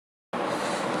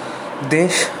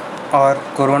देश और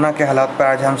कोरोना के हालात पर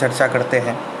आज हम चर्चा करते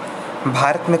हैं।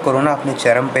 भारत में कोरोना अपने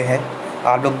चरम पे है।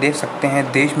 आप लोग देख सकते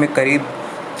हैं देश में करीब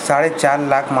 4.5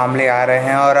 लाख मामले आ रहे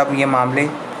हैं और अब ये मामले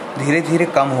धीरे धीरे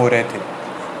कम हो रहे थे,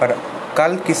 पर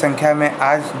कल की संख्या में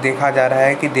आज देखा जा रहा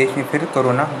है कि देश में फिर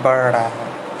कोरोना बढ़ रहा है।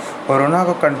 कोरोना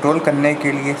को कंट्रोल करने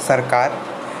के लिए सरकार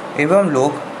एवं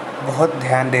लोग बहुत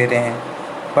ध्यान दे रहे हैं,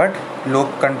 बट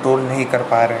लोग कंट्रोल नहीं कर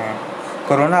पा रहे हैं।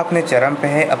 कोरोना अपने चरम पे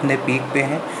है, अपने पीक पे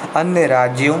है। अन्य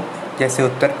राज्यों जैसे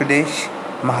उत्तर प्रदेश,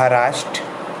 महाराष्ट्र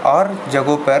और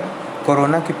जगहों पर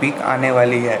कोरोना की पीक आने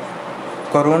वाली है।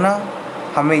 कोरोना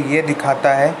हमें ये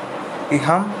दिखाता है कि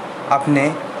हम अपने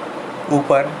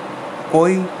ऊपर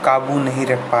कोई काबू नहीं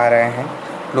रख पा रहे हैं।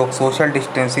 लोग सोशल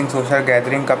डिस्टेंसिंग, सोशल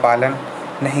गैदरिंग का पालन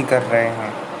नहीं कर रहे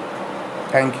हैं।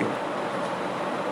 Thank you.